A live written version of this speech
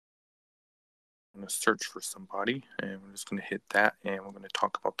going to search for somebody, and we're just going to hit that, and we're going to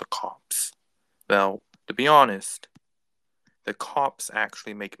talk about the cops. Well, to be honest, the cops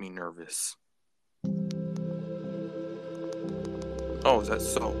actually make me nervous. Oh, is that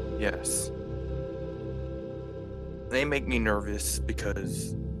so? Yes. They make me nervous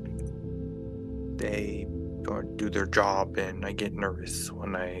because they don't do their job, and I get nervous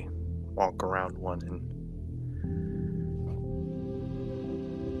when I walk around one, and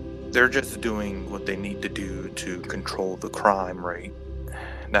they're just doing what they need to do to control the crime rate.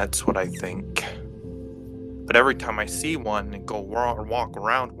 That's what I think. But every time I see one and go or walk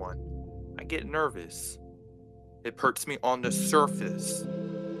around one, I get nervous. It hurts me on the surface.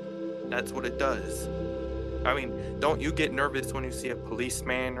 That's what it does. I mean, don't you get nervous when you see a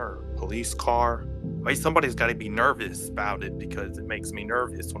policeman or a police car? I mean, somebody's got to be nervous about it because it makes me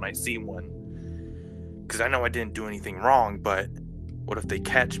nervous when I see one. Because I know I didn't do anything wrong, but what if they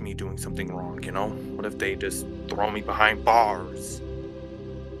catch me doing something wrong, you know? What if they just throw me behind bars?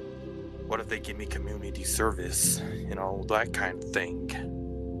 What if they give me community service? You know, that kind of thing.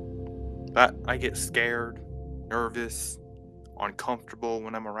 But I get scared, nervous, uncomfortable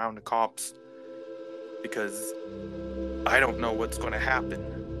when I'm around the cops because I don't know what's going to happen.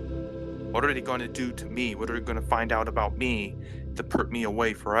 What are they going to do to me? What are they going to find out about me to put me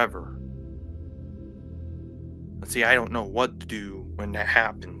away forever? See, I don't know what to do when that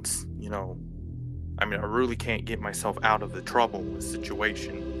happens, you know. I mean, I really can't get myself out of the trouble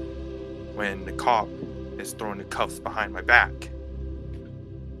situation when the cop is throwing the cuffs behind my back.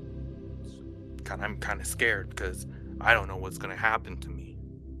 I'm kind of scared because I don't know what's going to happen to me.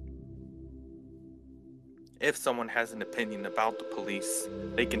 If someone has an opinion about the police,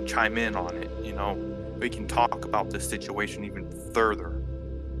 they can chime in on it, you know. We can talk about this situation even further.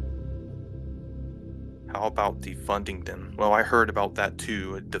 How about defunding them? Well, I heard about that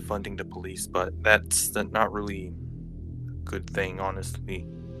too, defunding the police, but that's not really a good thing, honestly.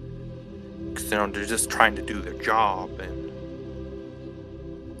 Because, you know, they're just trying to do their job, and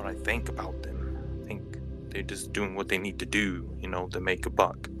when I think about them, I think they're just doing what they need to do, you know, to make a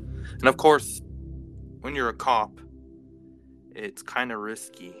buck. And of course, when you're a cop, it's kind of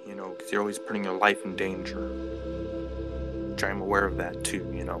risky, you know, because you're always putting your life in danger. Which I'm aware of that too,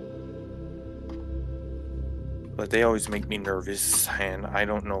 you know. But they always make me nervous, and I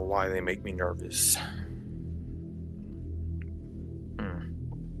don't know why they make me nervous.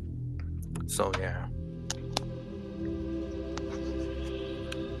 So, yeah.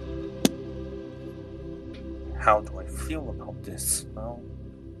 How do I feel about this? Well,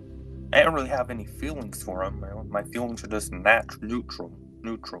 I don't really have any feelings for them. My feelings are just neutral,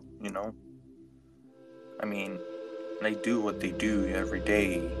 you know? I mean, they do what they do every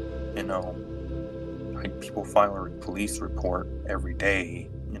day, you know? Like, people file a police report every day,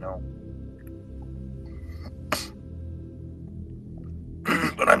 you know?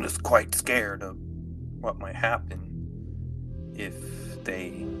 But I'm just quite scared of what might happen if they,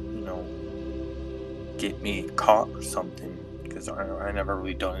 you know, get me caught or something, because I never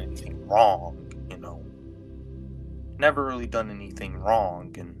really done anything wrong, you know. Never really done anything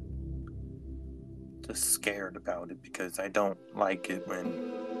wrong, and just scared about it because I don't like it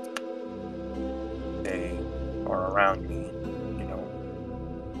when they are around me, you know.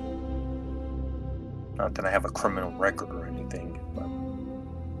 Not that I have a criminal record or anything, but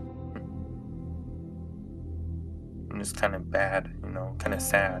I'm just kind of bad, you know, kind of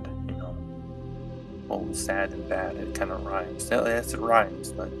sad, you know. Well, sad and bad, it kind of rhymes. Yes, it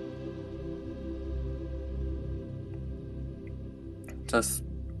rhymes, but just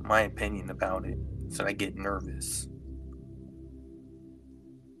my opinion about it is that I get nervous.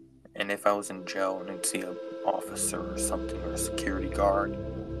 And if I was in jail and I'd see an officer or something, or a security guard,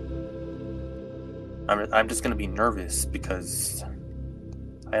 I'm just going to be nervous because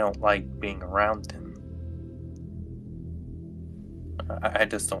I don't like being around them. I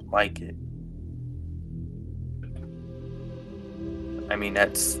just don't like it. I mean,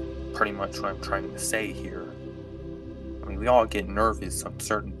 that's pretty much what I'm trying to say here. I mean, we all get nervous on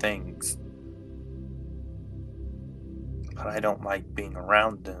certain things, but I don't like being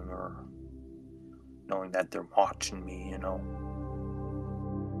around them or knowing that they're watching me, you know,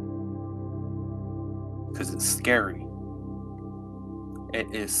 because it's scary.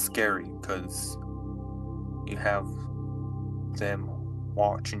 It is scary because you have them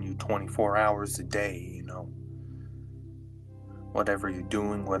watching you 24 hours a day, you know. Whatever you're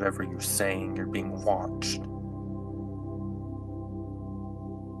doing, whatever you're saying, you're being watched.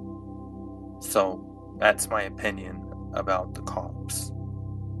 So, that's my opinion about the cops.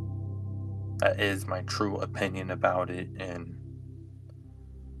 That is my true opinion about it, and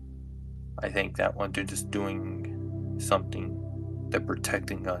I think that when they're just doing something, they're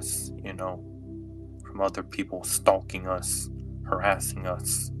protecting us, from other people stalking us, harassing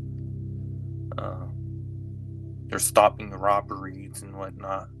us. Uh, they're stopping the robberies and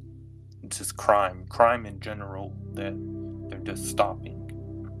whatnot. It's just crime in general that they're just stopping.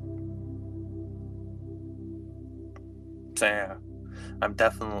 So yeah, I'm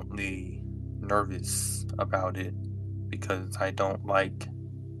definitely nervous about it because I don't like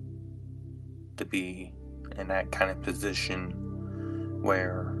to be in that kind of position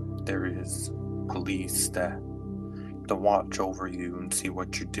where there is police that to watch over you and see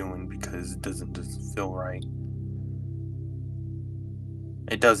what you're doing because it doesn't just feel right.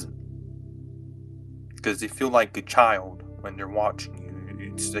 It doesn't. Because they feel like a child when they're watching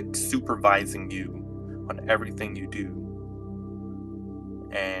you. It's like supervising you on everything you do.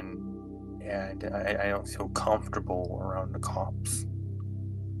 And yeah, I don't feel comfortable around the cops.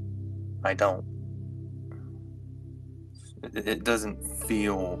 I don't. It doesn't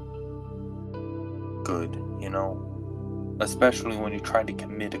feel good, Especially when you try to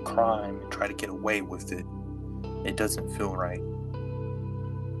commit a crime and try to get away with it. It doesn't feel right.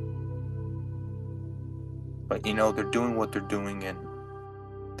 But they're doing what they're doing and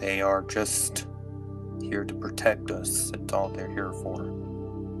they are just here to protect us. That's all they're here for.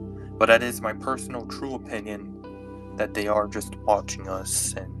 But that is my personal true opinion that they are just watching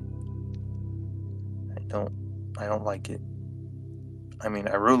us, and I don't like it. I mean,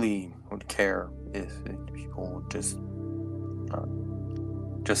 I really would care if people would just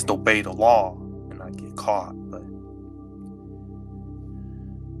obey the law and not get caught. But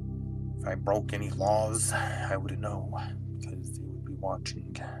if I broke any laws, I wouldn't know because they would be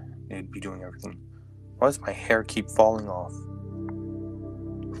watching. They'd be doing everything. Why does my hair keep falling off?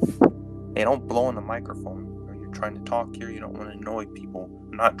 Hey, don't blow on the microphone. Are you trying to talk here? You don't want to annoy people.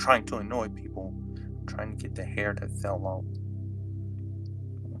 I'm not trying to annoy people. I'm trying to get the hair that fell out.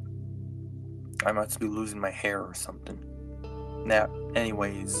 I must be losing my hair or something. Now,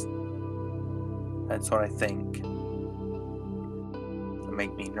 anyways, that's what I think. It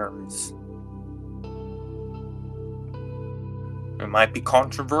makes me nervous. It might be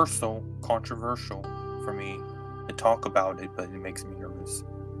controversial for me to talk about it, but it makes me nervous.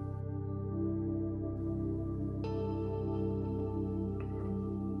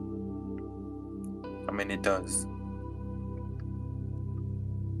 I mean, it does.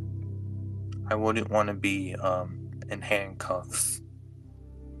 I wouldn't want to be in handcuffs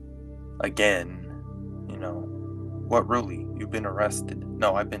again. What really? You've been arrested?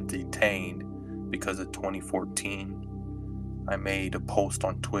 No, I've been detained because of 2014. I made a post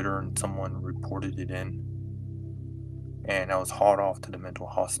on Twitter and someone reported it in. And I was hauled off to the mental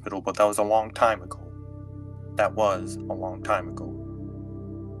hospital, but that was a long time ago.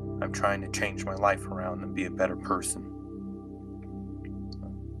 I'm trying to change my life around and be a better person.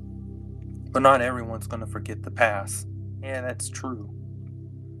 But not everyone's going to forget the past. Yeah, that's true.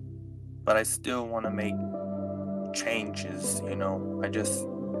 But I still want to make changes, I just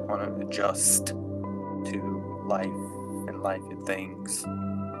want to adjust to life and things.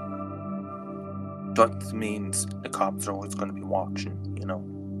 That means the cops are always going to be watching,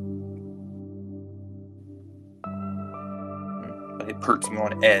 But it puts me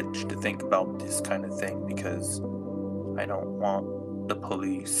on edge to think about this kind of thing because I don't want the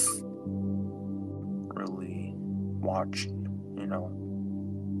police really watching,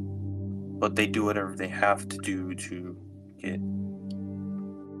 But they do whatever they have to do to get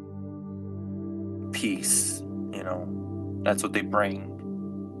peace, That's what they bring.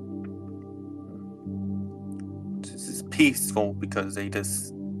 This is peaceful because they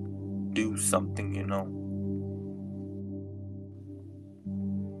just do something,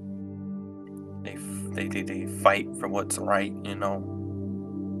 They fight for what's right, to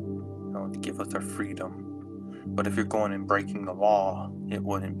give us our freedom. But if you're going and breaking the law, it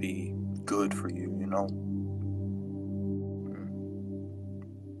wouldn't be good for you,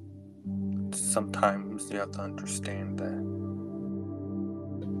 Sometimes you have to understand that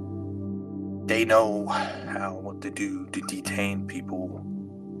they know what to do to detain people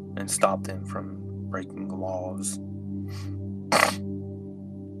and stop them from breaking the laws.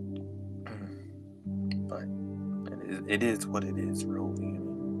 But it is what it is, really.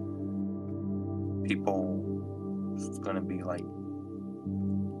 People is going to be like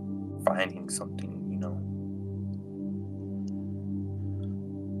finding something,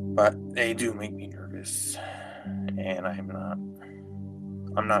 But they do make me nervous, and I'm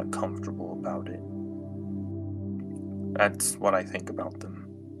not comfortable about it. That's what I think about them.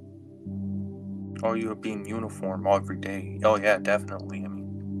 Oh, you're being uniform every day. Oh yeah, definitely. I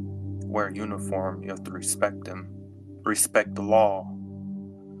mean, wear a uniform, you have to respect them. Respect the law.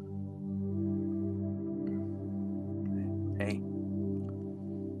 Hey,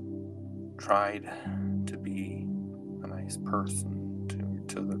 tried to be a nice person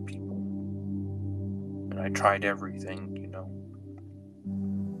to other people. And I tried everything,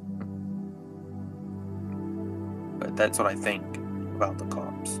 But that's what I think about the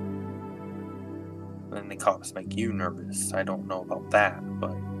cops. And the cops make you nervous. I don't know about that, but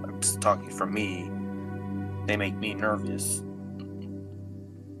I'm just talking for me. They make me nervous.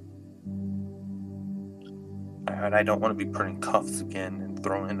 And I don't want to be put in cuffs again and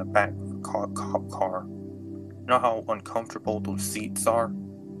thrown in the back of a cop car. You know how uncomfortable those seats are?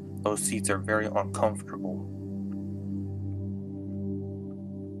 Those seats are very uncomfortable.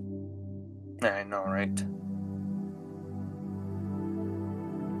 Yeah, I know, right?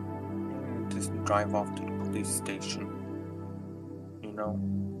 Just drive off to the police station,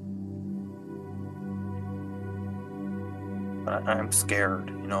 But I'm scared,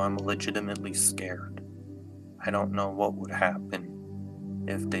 I'm legitimately scared. I don't know what would happen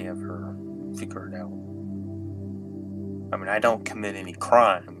if they ever figure it out. I mean, I don't commit any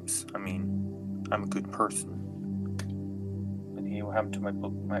crimes. I mean, I'm a good person. But hey, what happened to my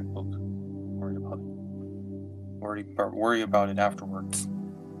book? Worry about it. Worry about it afterwards.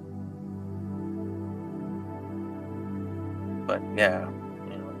 But yeah,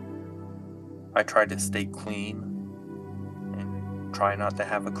 I try to stay clean and try not to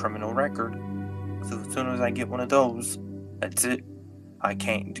have a criminal record. So as soon as I get one of those, that's it. I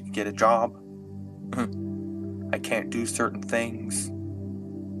can't get a job. I can't do certain things.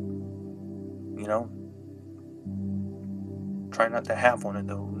 Try not to have one of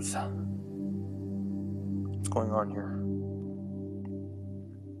those. What's going on here?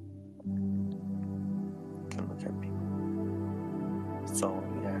 Can look at people. So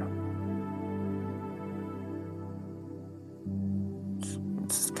yeah,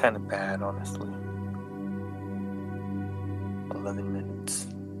 it's kind of bad, honestly. 11 minutes.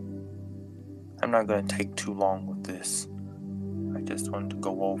 I'm not going to take too long with this. I just wanted to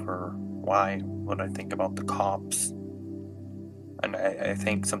go over what I think about the cops. And I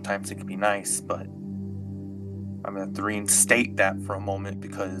think sometimes it can be nice, but I'm going to reinstate that for a moment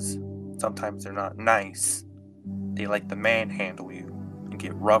because sometimes they're not nice. They like to manhandle you and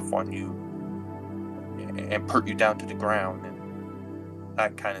get rough on you and put you down to the ground and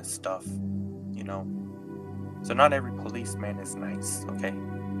that kind of stuff, So not every policeman is nice, okay?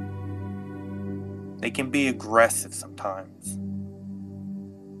 They can be aggressive sometimes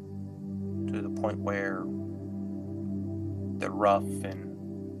to the point where they're rough and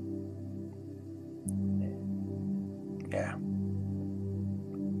yeah.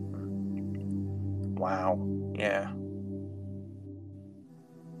 Wow, yeah.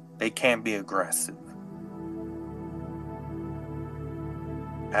 They can be aggressive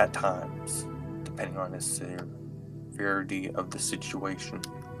at times, depending on the severity of the situation.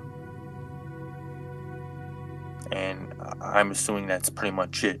 And I'm assuming that's pretty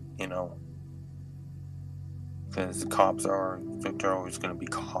much it, because the cops they're always going to be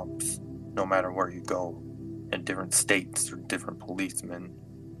cops, no matter where you go. In different states or different policemen,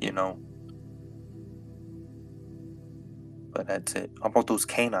 But that's it. How about those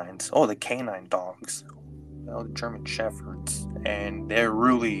canines? Oh, the canine dogs. The German Shepherds. And they're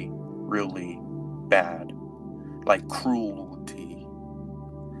really, really bad. Like cruelty.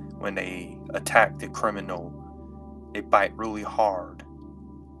 When they attack the criminal, they bite really hard.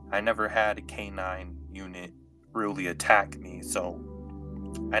 I never had a canine unit really attack me, so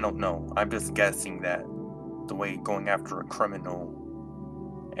I don't know. I'm just guessing that the way going after a criminal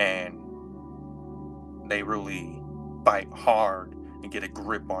and they really bite hard and get a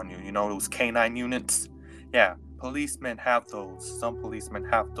grip on you. Those canine units? Yeah, policemen have those. Some policemen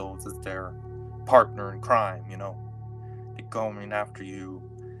have those as their partner in crime, They're going after you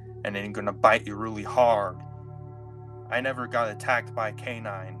and they're gonna bite you really hard. I never got attacked by a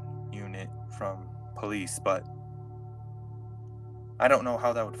canine unit from police, but I don't know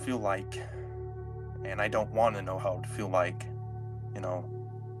how that would feel like. And I don't want to know how it would feel like.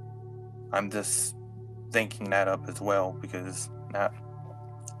 I'm just thinking that up as well because that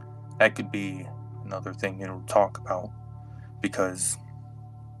could be another thing to talk about because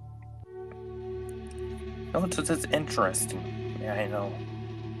it's interesting. Yeah, I know.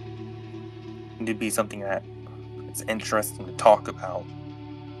 It would be something that it's interesting to talk about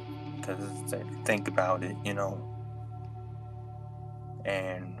because I think about it,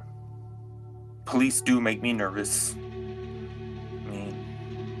 and police do make me nervous. I mean,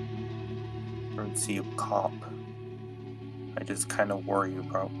 or see a cop, I just kind of worry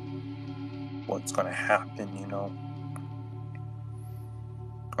about what's gonna happen, you know?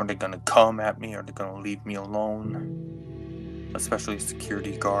 Are they gonna come at me? Are they gonna leave me alone? Especially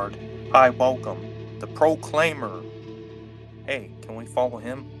security guard. Hi, welcome. The Proclaimer. Hey, can we follow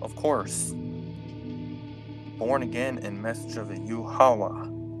him? Of course. Born again and message of the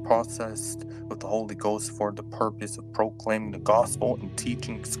Yuhawa, processed with the Holy Ghost for the purpose of proclaiming the gospel and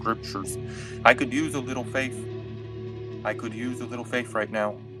teaching scriptures. I could use a little faith. I could use a little faith right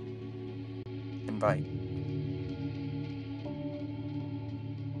now. Invite.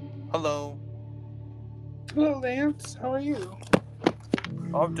 Hello. Hello, Lance. How are you?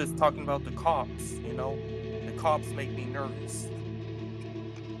 I was just talking about the cops, you know? The cops make me nervous.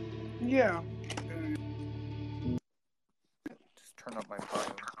 Yeah. Just turn up my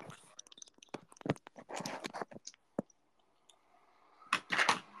volume.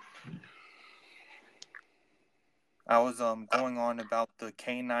 I was going on about the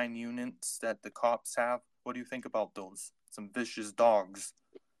canine units that the cops have. What do you think about those? Some vicious dogs.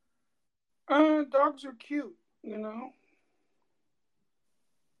 Dogs are cute, you know?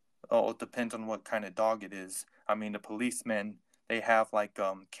 Oh, it depends on what kind of dog it is. I mean, the policemen, they have like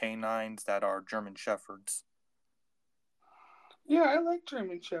canines that are German Shepherds. Yeah, I like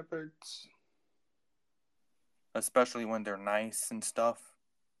German Shepherds. Especially when they're nice and stuff.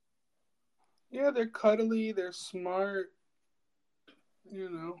 Yeah, they're cuddly, they're smart, you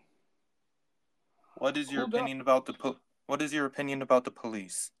know. What is your Cool dog. opinion about What is your opinion about the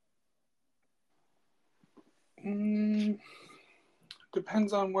police?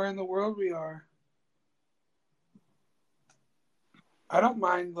 Depends on where in the world we are. I don't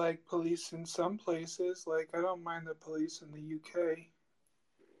mind, like, police in some places. Like, I don't mind the police in the UK.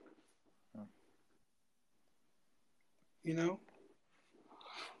 You know?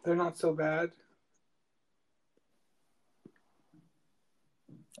 They're not so bad.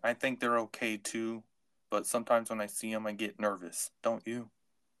 I think they're okay too, but sometimes when I see them, I get nervous. Don't you?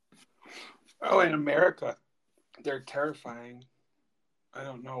 Oh, in America, they're terrifying. I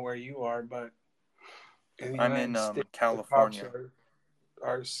don't know where you are, but in the I'm in United States, the cops California.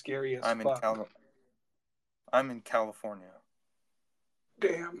 are scary as I'm in fuck. Cal. I'm in California.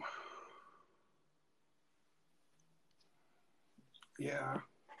 Damn. Yeah.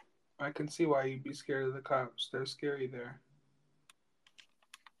 I can see why you'd be scared of the cops. They're scary there.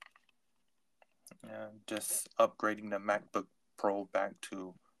 Yeah, just upgrading the MacBook Pro back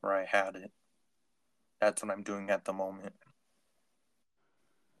to where I had it. That's what I'm doing at the moment.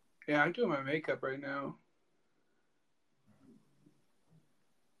 Yeah, I'm doing my makeup right now.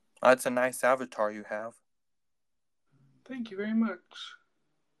 That's a nice avatar you have. Thank you very much.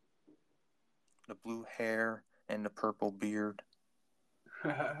 The blue hair and the purple beard.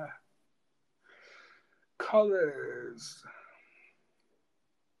 Colors.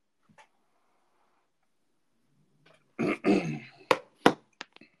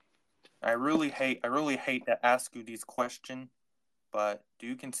 I really hate to ask you these questions, but do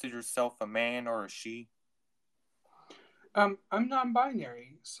you consider yourself a man or a she? I'm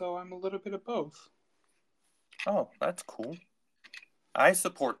non-binary, so I'm a little bit of both. Oh, that's cool. I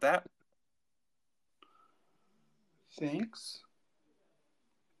support that. Thanks.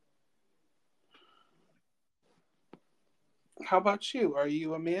 How about you? Are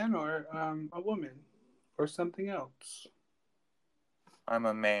you a man or a woman or something else? I'm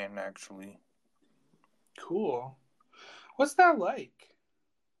a man, actually. Cool. What's that like?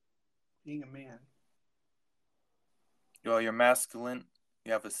 Being a man. Well, you're masculine.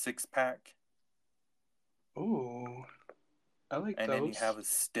 You have a six-pack. Ooh, I like And then you those. have a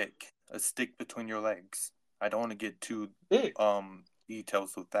stick between your legs. I don't want to get too Big.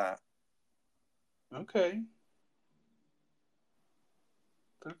 details with that. Okay.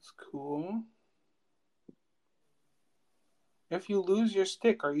 That's cool. If you lose your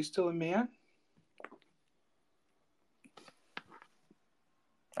stick, are you still a man?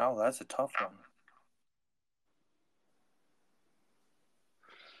 Oh, that's a tough one.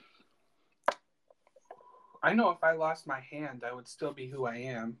 I know if I lost my hand, I would still be who I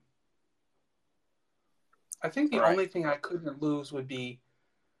am. I think the Right. only thing I couldn't lose would be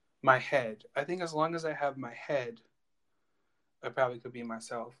my head. I think as long as I have my head, I probably could be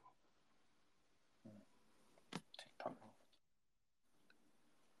myself.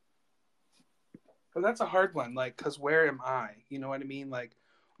 But that's a hard one, like, because where am I? You know what I mean? Like,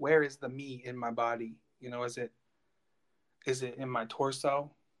 where is the me in my body? You know, is it in my torso?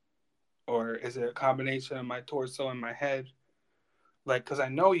 Or is it a combination of my torso and my head? Like, because I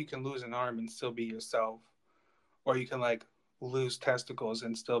know you can lose an arm and still be yourself. Or you can, like, lose testicles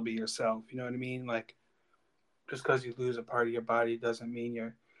and still be yourself. You know what I mean? Like, just because you lose a part of your body doesn't mean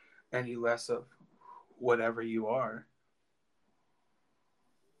you're any less of whatever you are.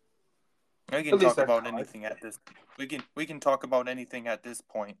 We can talk about anything at this. We can talk about anything at this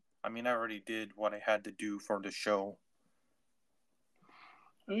point. I mean, I already did what I had to do for the show.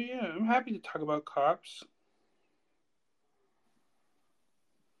 Oh yeah, I'm happy to talk about cops.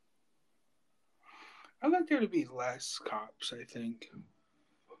 I'd like there to be less cops, I think.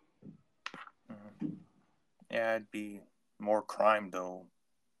 Yeah, it'd be more crime, though,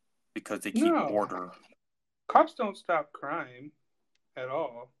 because they keep order. Cops don't stop crime at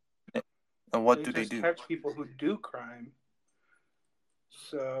all. And what do they do? Catch people who do crime.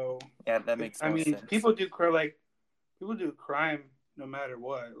 So yeah, that makes no sense. People do crime no matter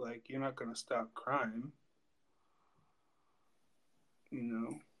what. Like, you're not going to stop crime. You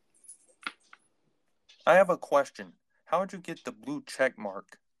know. I have a question. How did you get the blue check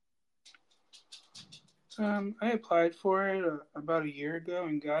mark? I applied for it about a year ago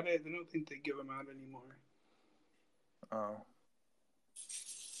and got it. I don't think they give them out anymore. Oh.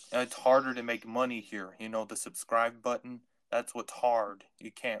 It's harder to make money here. You know, the subscribe button, that's what's hard.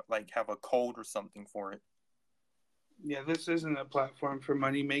 You can't, like, have a code or something for it. Yeah, this isn't a platform for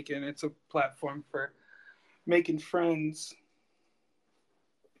money making. It's a platform for making friends.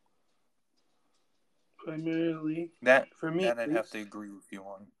 Primarily. For me, that I'd have to agree with you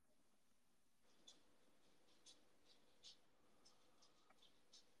on.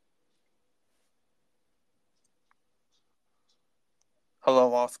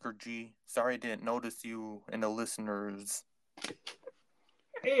 Hello, Oscar G. Sorry I didn't notice you in the listeners.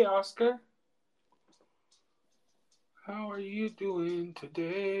 Hey, Oscar. How are you doing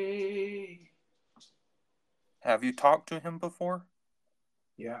today? Have you talked to him before?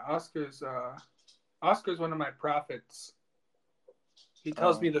 Yeah, Oscar's one of my prophets. He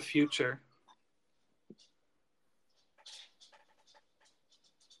tells me the future.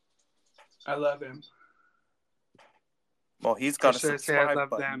 I love him. Well, he's got a subscribe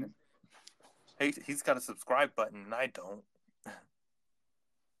button. He's got a subscribe button, and I don't.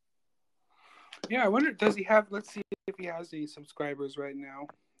 Yeah, I wonder, does he have, let's see if he has any subscribers right now.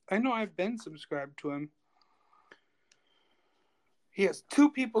 I know I've been subscribed to him. He has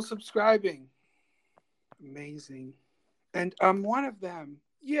 2 people subscribing. Amazing. And I'm one of them.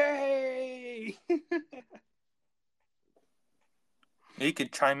 Yay! He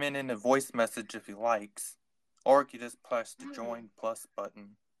could chime in a voice message if he likes. Or he could just press the join plus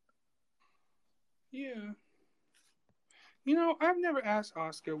button. Yeah. You know, I've never asked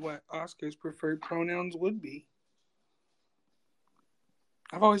Oscar what Oscar's preferred pronouns would be.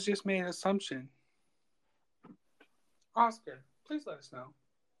 I've always just made an assumption. Oscar, please let us know.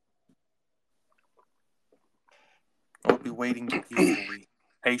 We'll be waiting peacefully.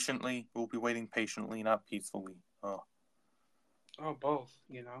 Patiently. We'll be waiting patiently, not peacefully. Oh, both,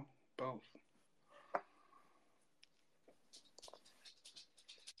 you know. Both.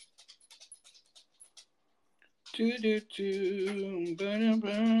 You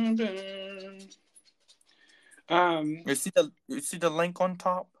see the link on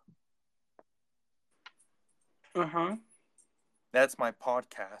top? Uh-huh. That's my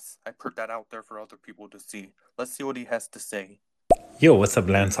podcast. I put that out there for other people to see. Let's see what he has to say. Yo, what's up,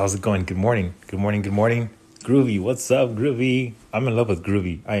 Lance? How's it going? Good morning. Good morning. Good morning. Groovy, what's up, Groovy? I'm in love with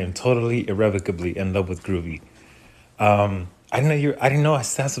Groovy. I am totally irrevocably in love with Groovy. I didn't know I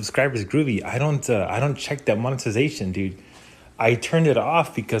still have subscribers, Groovy. I don't check that monetization, dude. I turned it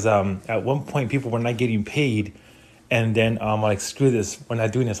off because at one point people were not getting paid, and then I'm like, screw this. We're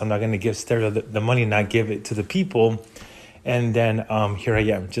not doing this. I'm not going to give Stereo the money, not give it to the people. And then here I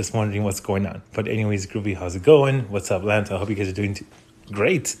am, just wondering what's going on. But anyways, Groovy, how's it going? What's up, Lance? I hope you guys are doing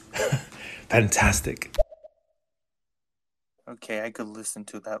great. Fantastic. Okay, I could listen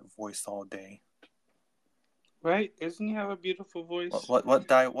to that voice all day. Right? Doesn't he have a beautiful voice? What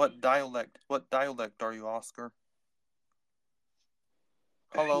dialect are you, Oscar?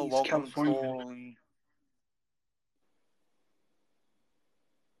 Hello, welcome, Tori.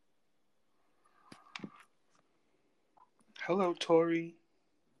 Hello, Tori.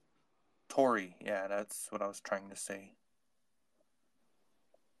 Tori, yeah, that's what I was trying to say.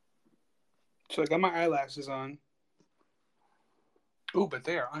 So I got my eyelashes on. Ooh, but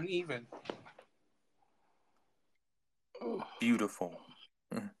they are uneven. Oh. Beautiful.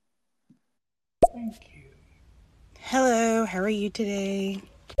 Thank you. Hello, how are you today?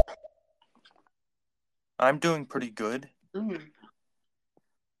 I'm doing pretty good. I'm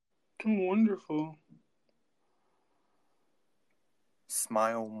wonderful.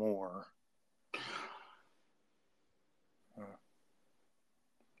 Smile more.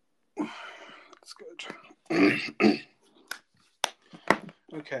 That's good.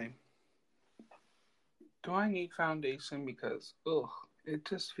 Okay. Do I need foundation? Because, it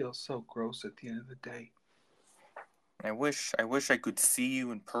just feels so gross at the end of the day. I wish I could see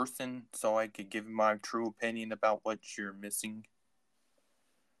you in person so I could give my true opinion about what you're missing.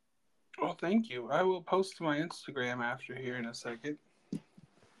 Oh, thank you. I will post to my Instagram after here in a second.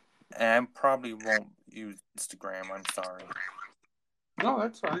 And I probably won't use Instagram, I'm sorry. No,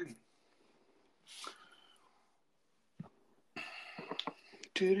 that's fine.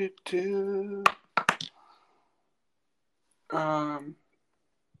 Do.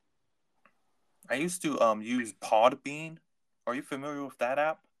 I used to use Podbean. Are you familiar with that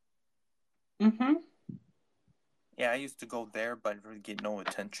app? Mm-hmm. Yeah, I used to go there, but I really get no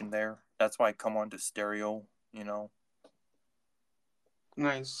attention there. That's why I come on to Stereo, you know.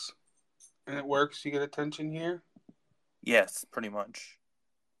 Nice. And it works? You get attention here? Yes, pretty much.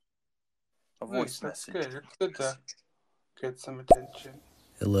 A Nice, voice that's message. good. It's good to get some attention.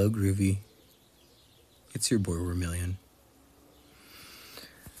 Hello, Groovy. It's your boy, Vermilion.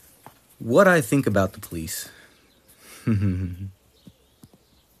 What I think about the police. You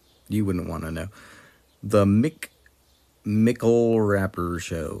wouldn't want to know. The Mickle Rapper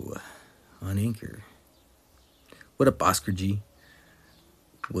Show on Anchor. What up, Oscar G?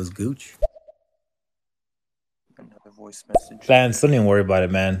 Was Gooch? Another voice message. Lance, don't even worry about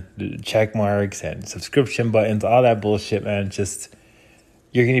it, man. The check marks and subscription buttons, all that bullshit, man. Just,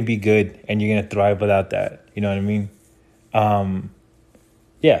 you're going to be good and you're going to thrive without that. You know what I mean?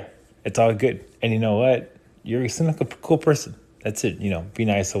 Yeah, it's all good. And you know what? You're seem like a cool person. That's it. You know, be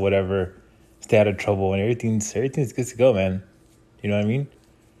nice or whatever. Stay out of trouble and everything's good to go, man. You know what I mean?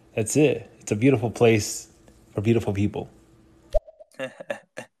 That's it. It's a beautiful place for beautiful people.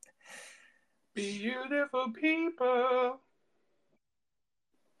 Beautiful people.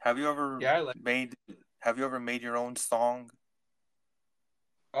 Have you ever made your own song?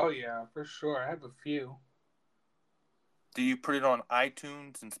 Oh, yeah, for sure. I have a few. Do you put it on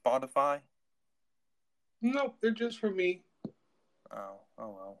iTunes and Spotify? Nope, they're just for me. Oh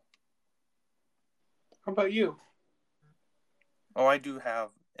well. How about you? Oh, I do have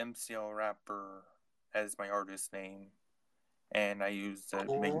MCL Rapper as my artist name, and I use that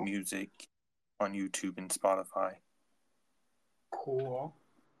to make music on YouTube and Spotify. Cool.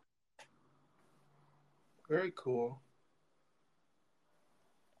 Very cool.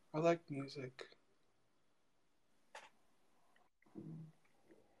 I like music.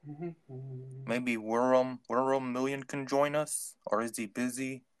 Maybe Worm Million can join us, or is he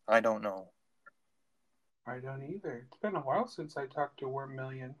busy? I don't know. I don't either. It's been a while since I talked to Worm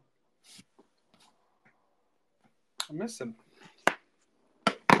Million. I miss him.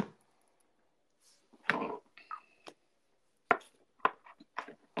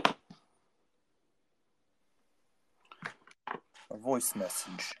 A voice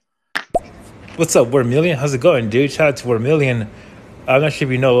message. What's up, Wormillion? How's it going, dude? Shout out to Wormillion. I'm not sure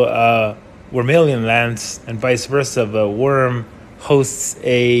if you know Wormillion Lance and vice versa, but Worm hosts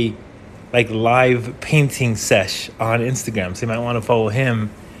a live painting sesh on Instagram. So you might want to follow him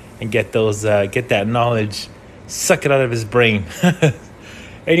and get that knowledge, suck it out of his brain.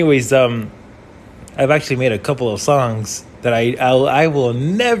 Anyways, I've actually made a couple of songs that I will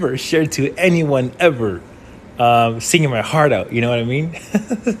never share to anyone ever. Singing my heart out, you know what I mean?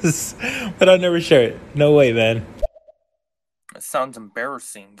 But I'll never share it. No way, man. It sounds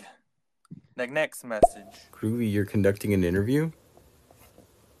embarrassing. Next message. Groovy, you're conducting an interview?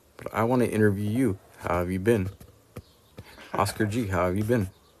 But I want to interview you. How have you been? Oscar G, how have you been?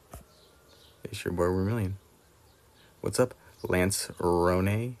 It's your boy Vermilion. What's up, Lance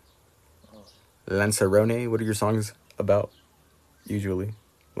Rone? Lancerone, what are your songs about? Usually,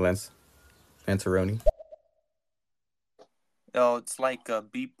 Lancerone. Oh, it's like a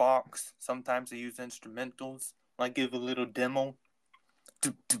beatbox. Sometimes I use instrumentals. I give a little demo.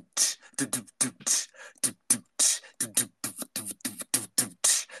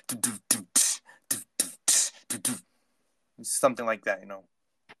 Something like that, you know.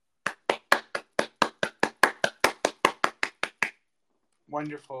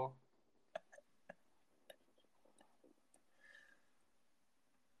 Wonderful.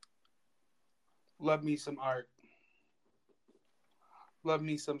 Love me some art. Love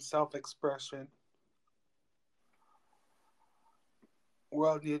me some self-expression.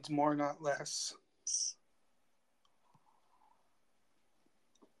 World needs more, not less.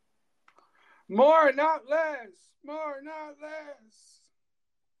 More, not less. More, not less.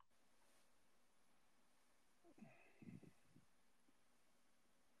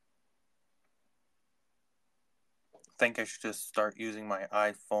 I think I should just start using my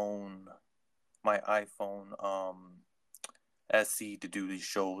iPhone SC to do these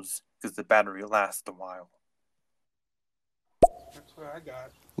shows because the battery lasts a while. That's what I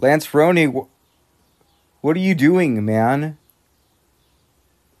got. Lance Roney, what are you doing, man?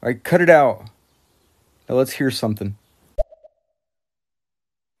 All right, cut it out. Now let's hear something.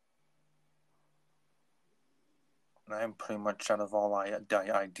 I'm pretty much out of all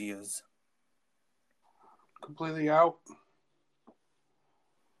ideas. Completely out.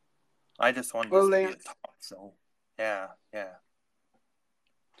 I just wanted Well, this to be a Lance. talk show. Yeah.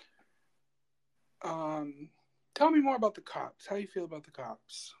 Tell me more about the cops. How you feel about the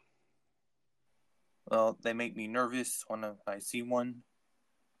cops? Well, they make me nervous when I see one.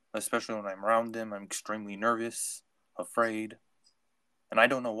 Especially when I'm around them. I'm extremely nervous, afraid. And I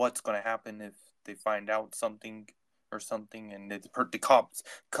don't know what's going to happen if they find out something and they put the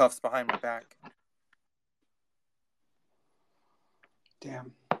cuffs behind my back.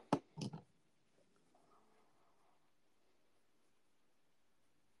 Damn.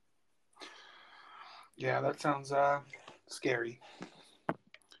 Yeah, that sounds scary.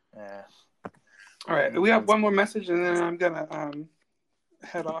 Yeah. All right, we have one more message, and then I'm gonna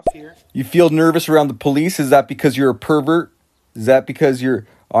head off here. You feel nervous around the police? Is that because you're a pervert? Is that because you're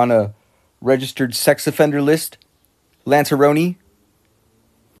on a registered sex offender list? Lanceroni?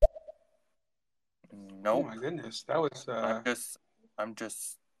 Nope. Oh my goodness, that was. I'm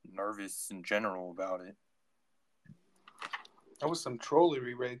just nervous in general about it. That was some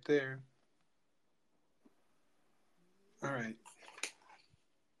trollery right there. All right.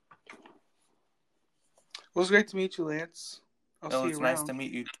 Well, it was great to meet you, Lance. I'll see you around. It's nice to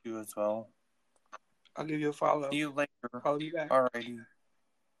meet you too as well. I'll give you a follow. See you later. Follow you back. Alrighty.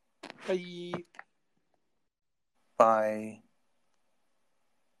 Bye. Bye.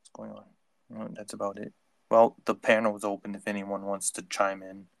 What's going on? No, that's about it. Well, the panel is open if anyone wants to chime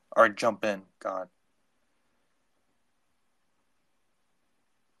in. Or jump in. God.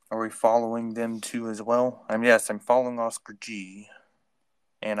 Are we following them too as well? Yes, I'm following Oscar G.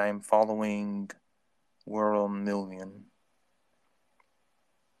 And I'm following World Million.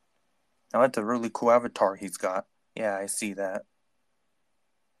 Now that's a really cool avatar he's got. Yeah, I see that.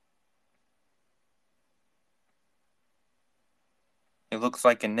 He looks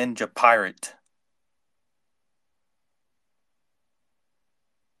like a ninja pirate.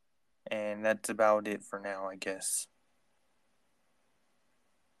 And that's about it for now, I guess.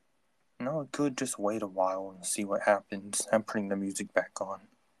 No, I could just wait a while and see what happens. I'm putting the music back on.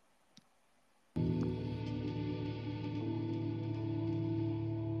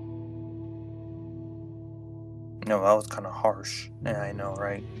 No, that was kind of harsh. Yeah, I know,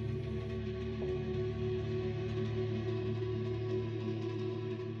 right?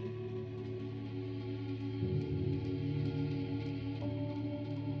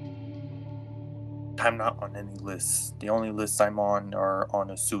 I'm not on any lists. The only lists I'm on are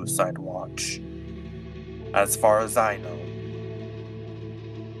on a suicide watch. As far as I know.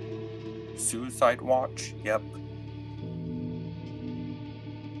 Suicide watch? Yep.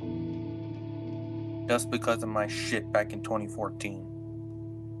 Just because of my shit back in 2014.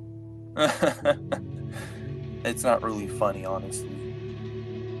 It's not really funny, honestly.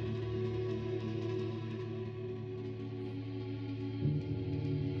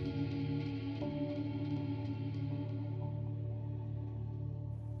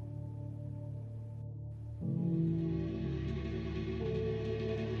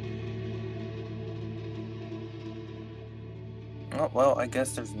 Oh, well, I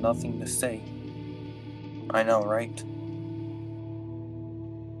guess there's nothing to say. I know, right?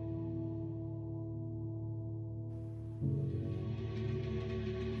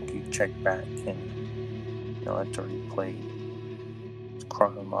 You check back and it's already played. It's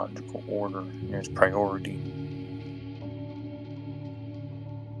chronological order. There's priority.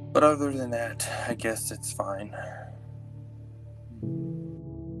 But other than that, I guess it's fine.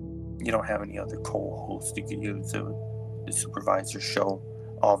 You don't have any other co-hosts you could use to supervise your show?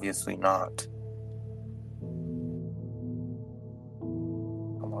 Obviously not.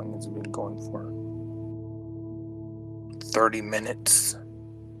 How long has it been going for? 30 minutes.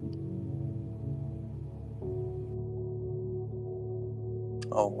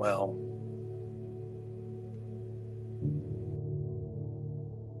 Oh well.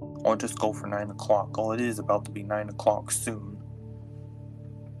 I'll just go for 9 o'clock. Oh, it is about to be 9 o'clock soon.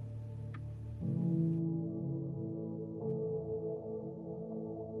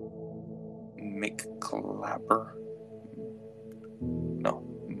 Mick Clapper. No,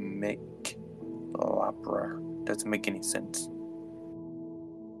 Mick Clapper. Doesn't make any sense.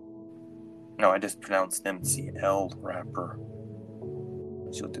 No, I just pronounced MCL rapper.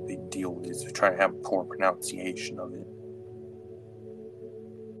 See what the big deal is. They're trying to have poor pronunciation of it.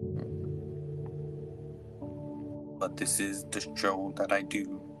 but this is the show that I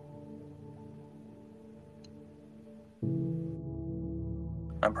do.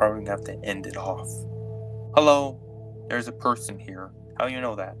 I'm probably gonna have to end it off. Hello, there's a person here. How do you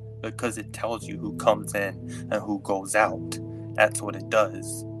know that? Because it tells you who comes in and who goes out. That's what it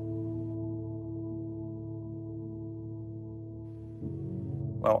does.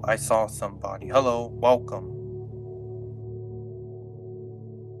 Well, I saw somebody. Hello, welcome.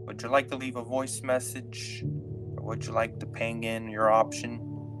 Would you like to leave a voice message? Or would you like to ping in your option?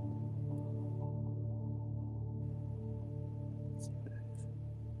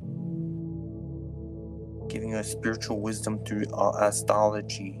 Giving us spiritual wisdom through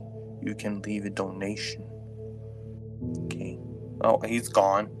astrology. You can leave a donation. Okay. Oh, he's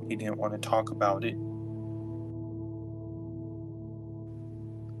gone. He didn't want to talk about it.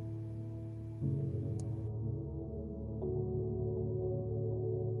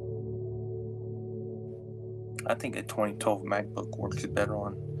 I think a 2012 MacBook works better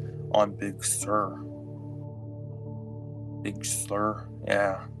on Big Sur. Big Sur,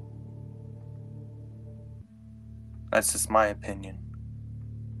 yeah. That's just my opinion.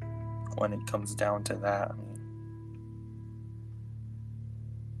 When it comes down to that, I mean.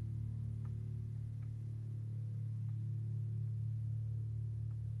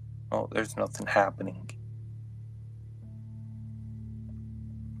 Oh, there's nothing happening.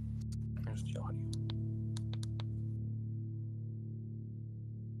 There's the audio.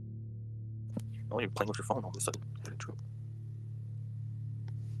 Oh, you're playing with your phone all of a sudden.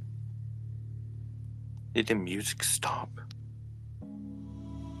 Did the music stop?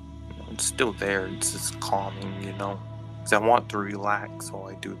 No, it's still there. It's just calming, you know. Because I want to relax while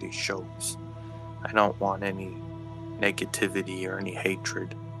I do these shows. I don't want any negativity or any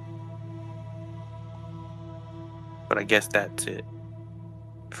hatred. But I guess that's it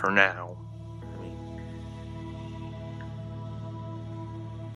for now.